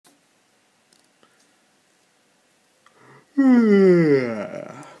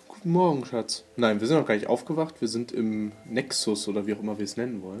Guten Morgen, Schatz. Nein, wir sind noch gar nicht aufgewacht. Wir sind im Nexus oder wie auch immer wir es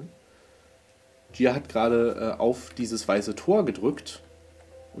nennen wollen. Gia hat gerade auf dieses weiße Tor gedrückt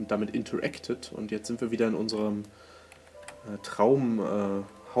und damit interacted. Und jetzt sind wir wieder in unserem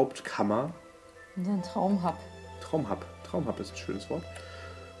Traum-Hauptkammer. Ein Traumhub. Traumhub ist ein schönes Wort.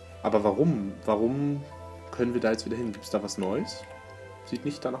 Aber warum? Warum können wir da jetzt wieder hin? Gibt es da was Neues? Sieht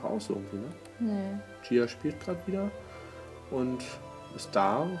nicht danach aus irgendwie, ne? Nee. Gia spielt gerade wieder und ist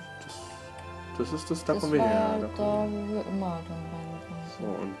da. Das ist das, da kommen wir her. Da, wo wir immer dann reinkommen. So,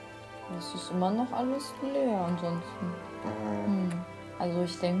 und es ist immer noch alles leer ansonsten. Also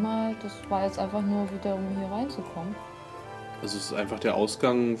ich denke mal, das war jetzt einfach nur wieder, um hier reinzukommen. also es ist einfach der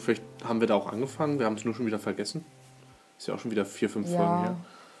Ausgang. Vielleicht haben wir da auch angefangen. Wir haben es nur schon wieder vergessen. Ist ja auch schon wieder 4, 5 Folgen her.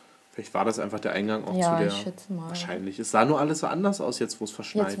 Vielleicht war das einfach der Eingang auch zu der... ich schätze mal. Wahrscheinlich. Es sah nur alles so anders aus, jetzt wo es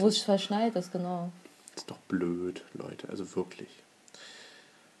verschneit ist. Jetzt wo es verschneit ist, genau. Das ist doch blöd, Leute. Also wirklich.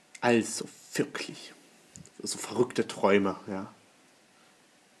 Also wirklich. So verrückte Träume, ja.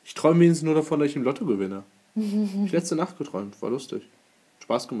 Ich träume wenigstens nur davon, dass ich im Lotto gewinne. Ich letzte Nacht geträumt. War lustig.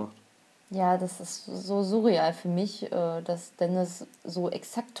 Spaß gemacht. Ja, das ist so surreal für mich, dass Dennis so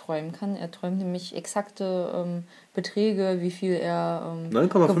exakt träumen kann. Er träumt nämlich exakte Beträge, wie viel er gewonnen hat.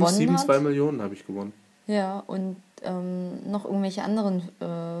 9,572 Millionen habe ich gewonnen. Ja, und noch irgendwelche anderen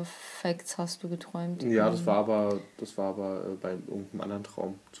Facts hast du geträumt. Ja, das war aber bei irgendeinem anderen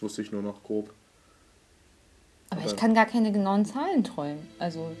Traum. Das wusste ich nur noch grob. Aber ich kann gar keine genauen Zahlen träumen.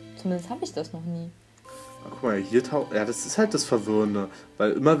 Also zumindest habe ich das noch nie. Guck mal, hier ja, das ist halt das Verwirrende.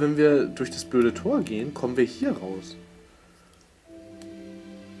 Weil immer, wenn wir durch das blöde Tor gehen, kommen wir hier raus.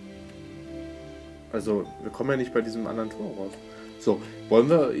 Also, wir kommen ja nicht bei diesem anderen Tor raus. So, wollen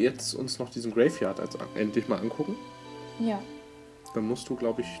wir jetzt uns noch diesen Graveyard endlich mal angucken? Ja. Dann musst du,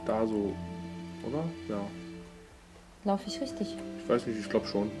 glaube ich, da so, oder? Ja. Laufe ich richtig? Ich weiß nicht, ich glaube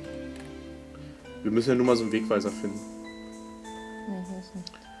schon. Wir müssen ja nur mal so einen Wegweiser finden. Nee, hier ist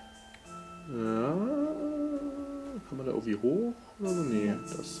nicht. Ja. Kann man da irgendwie hoch oder so? Nee,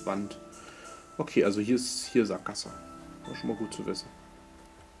 das ist Wand. Okay, also hier ist Sackgasse. Das ist schon mal gut zu wissen.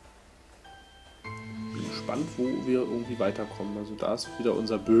 Bin gespannt, wo wir irgendwie weiterkommen. Also da ist wieder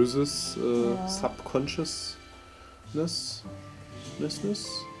unser böses Subconsciousness.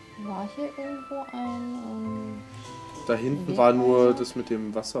 War hier irgendwo ein... Da hinten Wegweiser? war nur das mit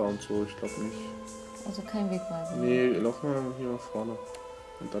dem Wasser und so, ich glaube nicht. Also kein Wegweiser? Nee, lauf mal hier nach vorne.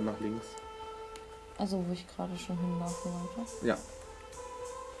 Und dann nach links. Also wo ich gerade schon hinlaufen wollte? Ja.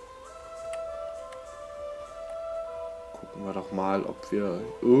 Gucken wir doch mal, ob wir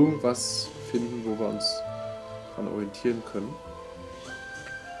irgendwas finden, wo wir uns dran orientieren können.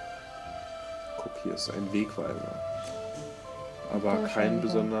 Guck, hier ist ein Wegweiser. Aber kein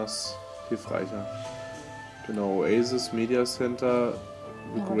besonders hilfreicher. Genau, Oasis, Media Center,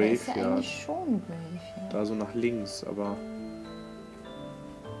 Ja, aber der ist ja eigentlich schon Graveyard. Da so nach links, aber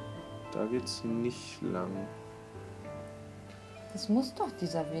da geht's nicht lang. Das muss doch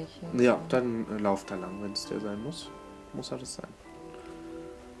dieser Weg hier Ja, sein. dann lauf da lang, wenn es der sein muss. Muss er das sein.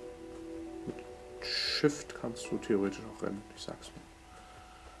 Mit Shift kannst du theoretisch auch rennen, ich sag's mal.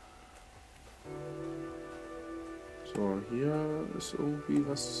 So, hier ist irgendwie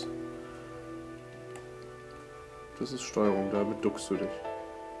was. Das ist Steuerung, damit duckst du dich.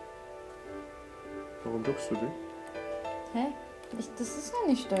 Warum duckst du dich? Hä? Das ist ja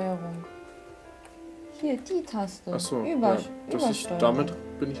nicht Steuerung. Hier, die Taste. Achso, damit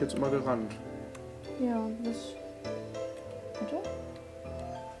bin ich jetzt immer gerannt. Ja, das... Warte.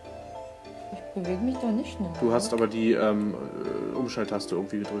 Ich bewege mich doch nicht schneller. Du hast aber die Umschalttaste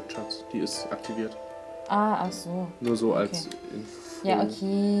irgendwie gedrückt, Schatz. Die ist aktiviert. Ach so. Nur so Okay. als Info. Ja,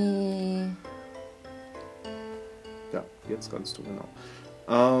 okay. Ja, jetzt rennst du, genau.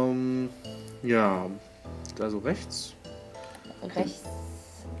 Ja, also rechts. Rechts.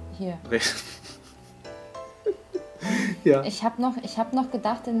 Hier. Rechts. Ja. Ich hab noch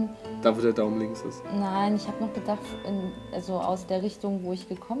gedacht Da, wo der Daumen links ist. Nein, ich habe noch gedacht, also aus der Richtung, wo ich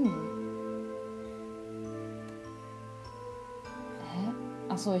gekommen bin. Hä?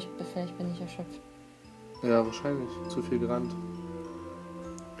 Achso, vielleicht bin ich erschöpft. Ja, wahrscheinlich. Zu viel gerannt.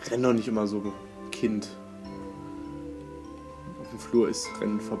 Renn doch nicht immer so, Kind. Auf dem Flur ist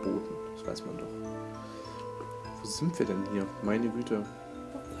Rennen verboten. Das weiß man doch. Wo sind wir denn hier? Meine Güte.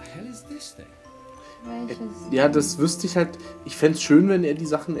 What the hell is this thing? Ja, das wüsste ich halt. Ich fände es schön, wenn er die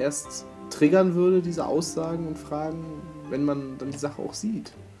Sachen erst triggern würde, diese Aussagen und Fragen, wenn man dann die Sache auch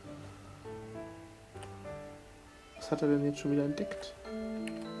sieht. Was hat er denn jetzt schon wieder entdeckt?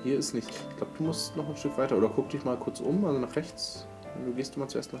 Hier ist nicht. Ich glaube, du musst noch ein Stück weiter. Oder guck dich mal kurz um, also nach rechts. Du gehst mal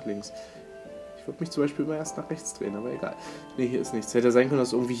zuerst nach links. Ich würde mich zum Beispiel immer erst nach rechts drehen, aber egal. Nee, hier ist nichts. Hätte ja sein können,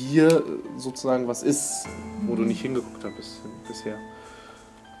 dass irgendwie hier sozusagen was ist, wo du nicht hingeguckt hast bisher.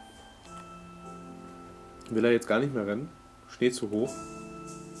 Will er jetzt gar nicht mehr rennen? Schnee zu hoch?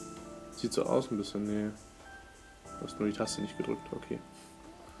 Sieht so aus ein bisschen, nee. Du hast nur die Taste nicht gedrückt, okay.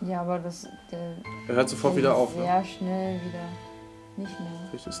 Ja, aber Er hört sofort wieder auf, ne? Sehr schnell wieder nicht mehr.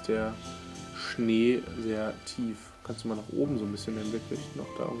 Vielleicht ist der Schnee sehr tief. Kannst du mal nach oben so ein bisschen den Blick richten?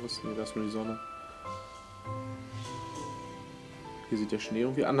 Ob da irgendwas? Nee, da ist nur die Sonne. Hier sieht der Schnee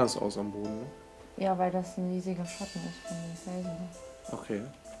irgendwie anders aus am Boden, ne? Ja, weil das ein riesiger Schatten ist von den Felsen. Okay.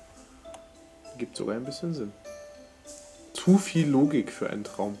 Gibt sogar ein bisschen Sinn. Zu viel Logik für einen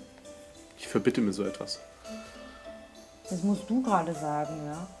Traum. Ich verbitte mir so etwas. Das musst du gerade sagen,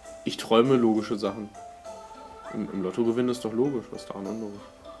 ja? Ich träume logische Sachen. Im Lottogewinn ist doch logisch, was daran unlogisch.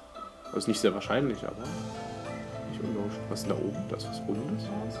 Das ist nicht sehr wahrscheinlich, aber nicht unlogisch. Was ist denn da oben? Da ist was Rundes.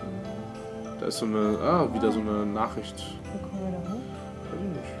 Da ist so eine, wieder so eine Nachricht. Wie kommen wir da hoch? Weiß ich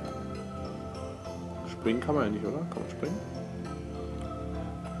nicht. Springen kann man ja nicht, oder? Kann man springen?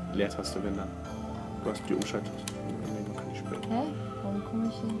 Leertaste, wenn dann. Du hast die Umschalttaste. Nee, man kann nicht springen. Hä? Warum komme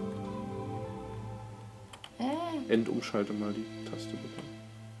ich hin? Endumschalte mal die Taste bitte.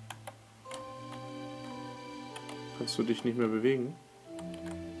 Kannst du dich nicht mehr bewegen?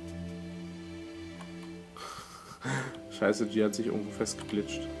 Scheiße, die hat sich irgendwo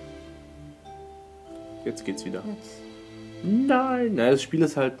festgeglitscht. Jetzt geht's wieder. Jetzt. Nein, das Spiel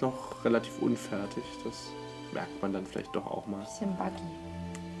ist halt noch relativ unfertig. Das merkt man dann vielleicht doch auch mal. Bisschen buggy.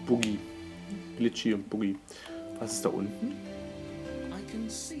 Boogie. Glitchy und Boogie. Was ist da unten? I can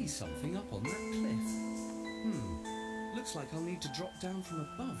see something up on that cliff. Looks like I'll need to drop down from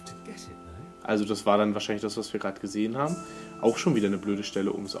above to get it though. Also das war dann wahrscheinlich das, was wir gerade gesehen haben. Auch schon wieder eine blöde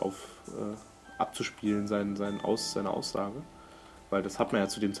Stelle, um es abzuspielen, seine Aussage. Weil das hat man ja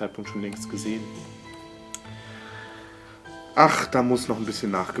zu dem Zeitpunkt schon längst gesehen. Ach, da muss noch ein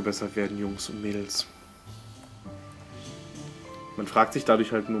bisschen nachgebessert werden, Jungs und Mädels. Man fragt sich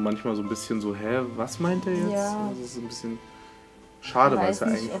dadurch halt nur manchmal so ein bisschen so, was meint er jetzt? Ja. Das ist ein bisschen schade, weil es ja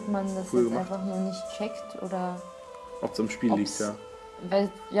eigentlich Ich weiß nicht, ob man das cool jetzt gemacht. einfach nur nicht checkt oder... Ob es am Spiel liegt, ja. Weil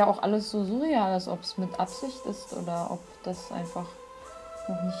ja auch alles so surreal ist, ob es mit Absicht ist oder ob das einfach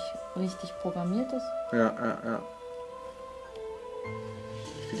noch nicht richtig programmiert ist. Ja.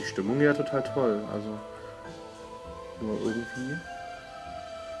 Ich finde die Stimmung ja total toll. Also, nur irgendwie,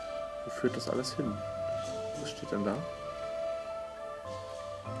 wo führt das alles hin? Was steht denn da?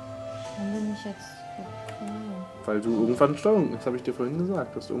 Dann bin ich jetzt... Keine Ahnung. Weil du irgendwann Steuerung, das habe ich dir vorhin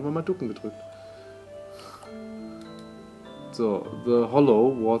gesagt, du hast irgendwann mal Ducken gedrückt. So, the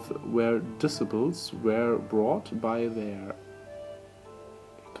hollow where disciples were brought by their...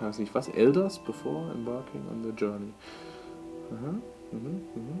 Ich kann das nicht, was? Elders before embarking on the journey.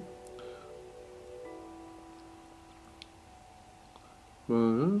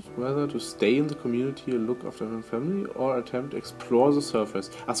 Whether to stay in the community and look after their family or attempt to explore the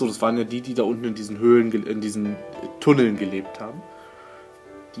surface. Achso, das waren ja die da unten in diesen Höhlen, in diesen Tunneln gelebt haben.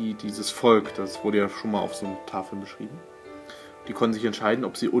 Dieses Volk, das wurde ja schon mal auf so einer Tafel beschrieben. Die konnten sich entscheiden,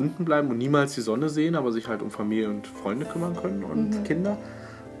 ob sie unten bleiben und niemals die Sonne sehen, aber sich halt um Familie und Freunde kümmern können und Kinder.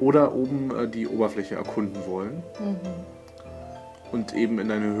 Oder oben die Oberfläche erkunden wollen. Und eben in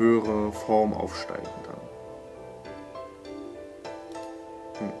eine höhere Form aufsteigen dann.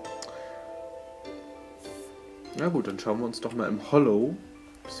 Na gut, dann schauen wir uns doch mal im Hollow ein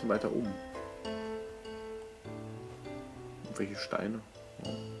bisschen weiter um. Welche Steine?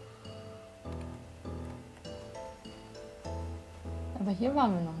 Ja. Aber hier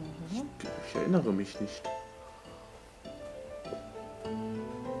waren wir noch nicht, oder? Ich erinnere mich nicht.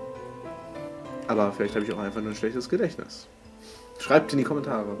 Aber vielleicht habe ich auch einfach nur ein schlechtes Gedächtnis. Schreibt in die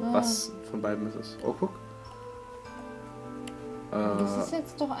Kommentare, was von beiden ist es. Oh, guck. Das ist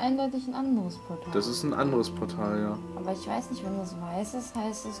jetzt doch eindeutig ein anderes Portal. Das ist ein anderes Portal, ja. Aber ich weiß nicht, wenn das weiß ist,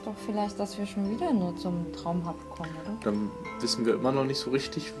 heißt es doch vielleicht, dass wir schon wieder nur zum Traumhub kommen, oder? Dann wissen wir immer noch nicht so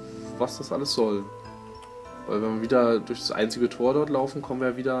richtig, was das alles soll. Weil wenn wir wieder durch das einzige Tor dort laufen, kommen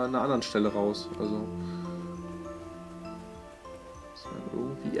wir wieder an einer anderen Stelle raus. Also das ist halt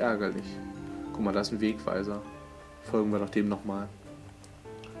irgendwie ärgerlich. Guck mal, da ist ein Wegweiser. Folgen wir doch dem nochmal.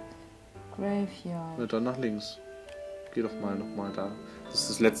 Graveyard. Na, dann nach links. Geh doch mal nochmal da. Das ist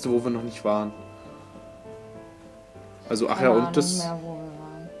das letzte, wo wir noch nicht waren. Also, ach ja, und das... Mehr, wo wir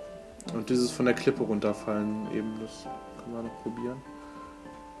waren. Und dieses von der Klippe runterfallen eben, das können wir noch probieren.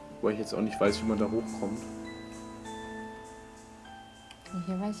 Wobei ich jetzt auch nicht weiß, wie man da hochkommt.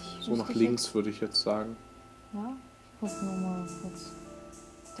 Hier weiß ich... So nach links würde ich jetzt sagen. Ja, ich guck nur mal kurz.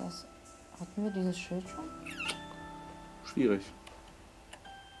 Hatten wir dieses Schild schon? Schwierig.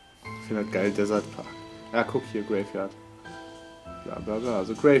 finde halt geil, Desert Park. Ja, guck hier, Graveyard. Bla bla bla,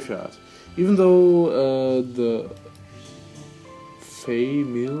 so Graveyard. Even though the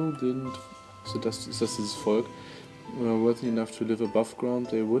Fey-Mill didn't... So, ist das dieses Volk? Worthy enough to live above ground,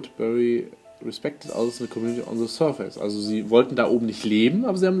 they would bury respected others in the community on the surface. Also sie wollten da oben nicht leben,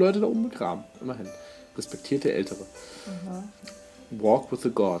 aber sie haben Leute da oben begraben. Immerhin. Respektierte Ältere. Walk with the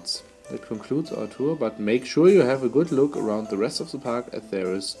gods. That concludes our tour, but make sure you have a good look around the rest of the park as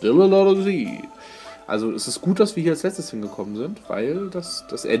there is still a lot of see. Also es ist gut, dass wir hier als letztes hingekommen sind, weil das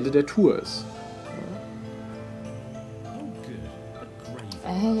das Ende der Tour ist.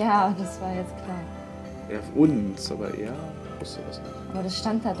 Ja, das war jetzt klar. Ja, für uns, aber er wusste das nicht. Aber das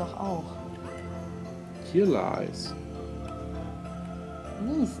stand da doch auch. Here lies.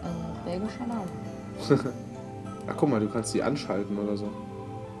 Mies, ein belgischer Name. Ach, guck mal, du kannst die anschalten oder so.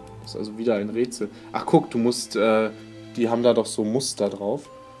 Das ist also wieder ein Rätsel. Ach, guck, du musst, die haben da doch so Muster drauf.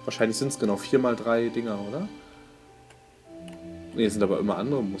 Wahrscheinlich sind es genau 4x3 Dinger, oder? Ne, es sind aber immer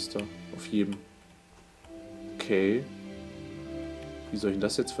andere Muster. Auf jedem. Okay. Wie soll ich denn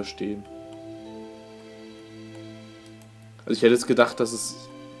das jetzt verstehen? Also ich hätte jetzt gedacht, dass es...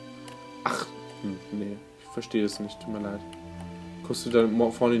 Ach, nee, ich verstehe das nicht, tut mir leid. Kannst du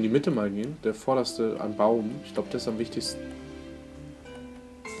da vorne in die Mitte mal gehen? Der vorderste am Baum, ich glaube, der ist am wichtigsten.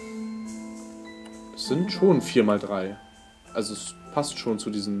 Es sind schon 4x3. Also es passt schon zu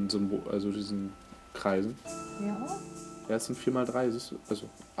diesen diesen Kreisen. Ja? Ja, es sind 4x3, siehst du? Also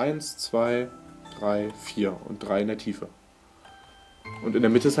 1, 2, 3, 4 und 3 in der Tiefe. Und in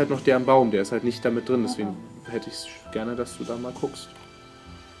der Mitte ist halt noch der am Baum, der ist halt nicht damit drin, deswegen hätte ich gerne, dass du da mal guckst.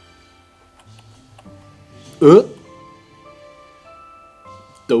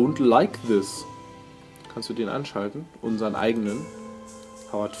 Don't like this. Kannst du den anschalten? Unseren eigenen.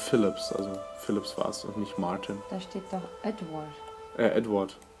 Howard Phillips, also Phillips war es und nicht Martin. Da steht doch Edward.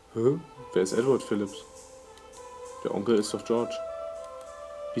 Edward. Hä? Wer ist Edward Phillips? Der Onkel ist doch George.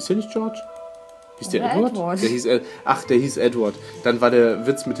 Hieß der nicht George? Hieß der Edward? Der hieß Edward. Dann war der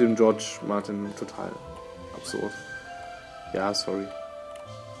Witz mit dem George Martin total absurd. Ja, sorry.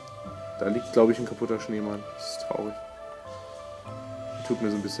 Da liegt, glaube ich, ein kaputter Schneemann. Das ist traurig. Tut mir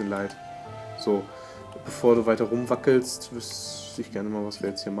so ein bisschen leid. So, bevor du weiter rumwackelst, wüsste ich gerne mal, was wir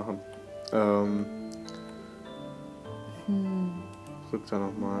jetzt hier machen. Drück da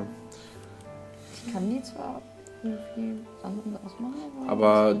nochmal. Ich kann die zwar irgendwie anders ausmachen,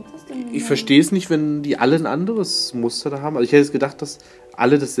 aber ich verstehe es nicht, wenn die alle ein anderes Muster da haben. Also ich hätte jetzt gedacht, dass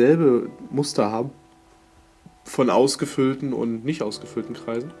alle dasselbe Muster haben. Von ausgefüllten und nicht ausgefüllten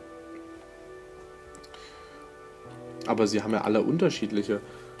Kreisen. Aber sie haben ja alle unterschiedliche.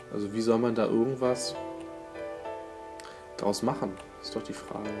 Also wie soll man da irgendwas draus machen? Ist doch die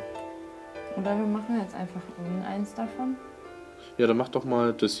Frage. Oder wir machen jetzt einfach irgendeins davon. Ja, dann mach doch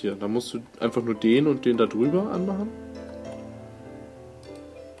mal das hier. Da musst du einfach nur den und den da drüber anmachen.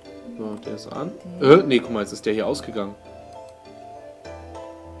 So, der ist an. Nee, guck mal, jetzt ist der hier ausgegangen.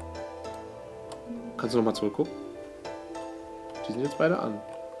 Kannst du nochmal zurückgucken? Die sind jetzt beide an.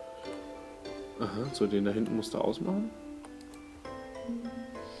 Aha, so, den da hinten musst du ausmachen.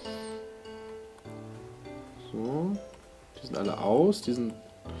 So. Die sind alle aus.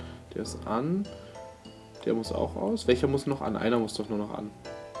 Der ist an. Der muss auch aus. Welcher muss noch an? Einer muss doch nur noch an.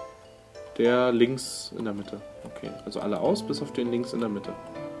 Der links in der Mitte. Okay, also alle aus, bis auf den links in der Mitte.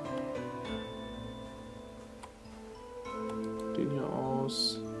 Den hier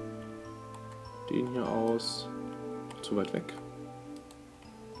aus. Den hier aus. Zu weit weg.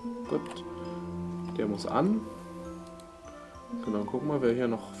 Gut. Der muss an. Genau, guck mal, wer hier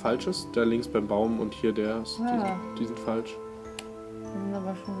noch falsch ist. Der links beim Baum und hier der ist. Die sind falsch. Die sind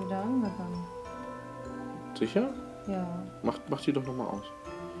aber schon wieder angegangen. Sicher? Ja. Mach die doch nochmal aus.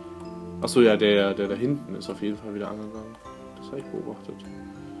 Achso, ja, der da hinten ist auf jeden Fall wieder angegangen. Das habe ich beobachtet.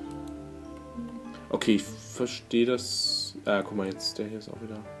 Okay, ich verstehe das. Guck mal, jetzt der hier ist auch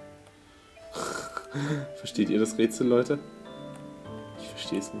wieder. Versteht ihr das Rätsel, Leute? Ich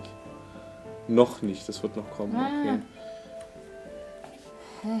verstehe es nicht. Noch nicht, das wird noch kommen. Okay.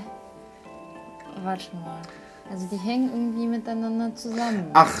 Warte mal. Also die hängen irgendwie miteinander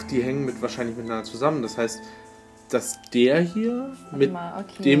zusammen. Ach, die hängen wahrscheinlich miteinander zusammen. Das heißt, dass der hier mit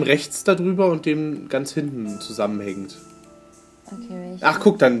dem rechts da drüber und dem ganz hinten zusammenhängt. Okay, ach,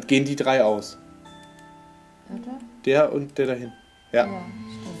 guck, dann gehen die drei aus. Oder? Der und der dahin. Ja. Ja, stimmt.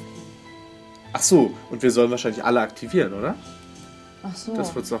 Ach so, und wir sollen wahrscheinlich alle aktivieren, oder? Ach so.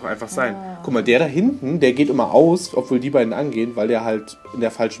 Das wird es doch einfach sein. Guck mal, der da hinten, der geht immer aus, obwohl die beiden angehen, weil der halt in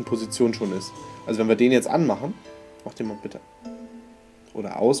der falschen Position schon ist. Also wenn wir den jetzt anmachen, mach den mal bitte.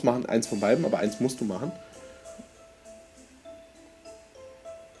 Oder ausmachen, eins von beiden, aber eins musst du machen.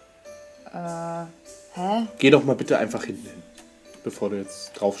 Hä? Geh doch mal bitte einfach hinten hin, bevor du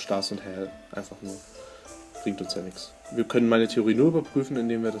jetzt drauf starrst und einfach nur. Bringt uns ja nichts. Wir können meine Theorie nur überprüfen,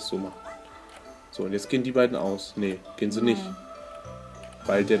 indem wir das so machen. So, und jetzt gehen die beiden aus. Nee, gehen sie nicht.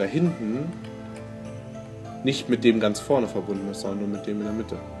 Weil der da hinten nicht mit dem ganz vorne verbunden ist, sondern nur mit dem in der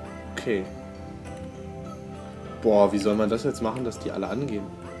Mitte. Okay. Boah, wie soll man das jetzt machen, dass die alle angehen?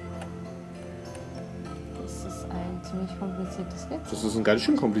 Das ist ein ziemlich kompliziertes Rätsel. Das ist ein ganz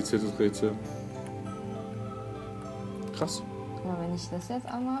schön kompliziertes Rätsel. Krass. Guck mal, wenn ich das jetzt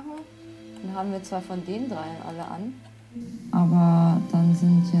anmache, dann haben wir zwar von den dreien alle an, aber dann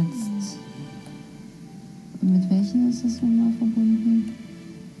sind jetzt... Mit welchen ist das nochmal verbunden?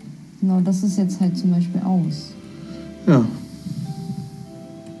 Genau, das ist jetzt halt zum Beispiel aus. Ja.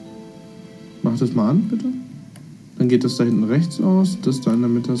 Mach das mal an, bitte. Dann geht das da hinten rechts aus, das da in der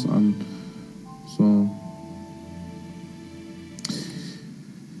Mitte ist an. So.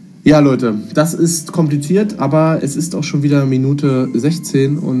 Ja, Leute, das ist kompliziert, aber es ist auch schon wieder Minute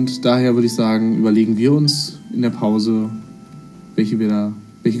 16 und daher würde ich sagen, überlegen wir uns in der Pause, welche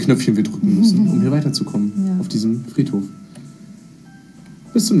Knöpfchen wir drücken müssen, um hier weiterzukommen auf diesem Friedhof.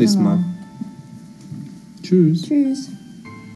 Bis zum nächsten Mal. Tschüss. Tschüss.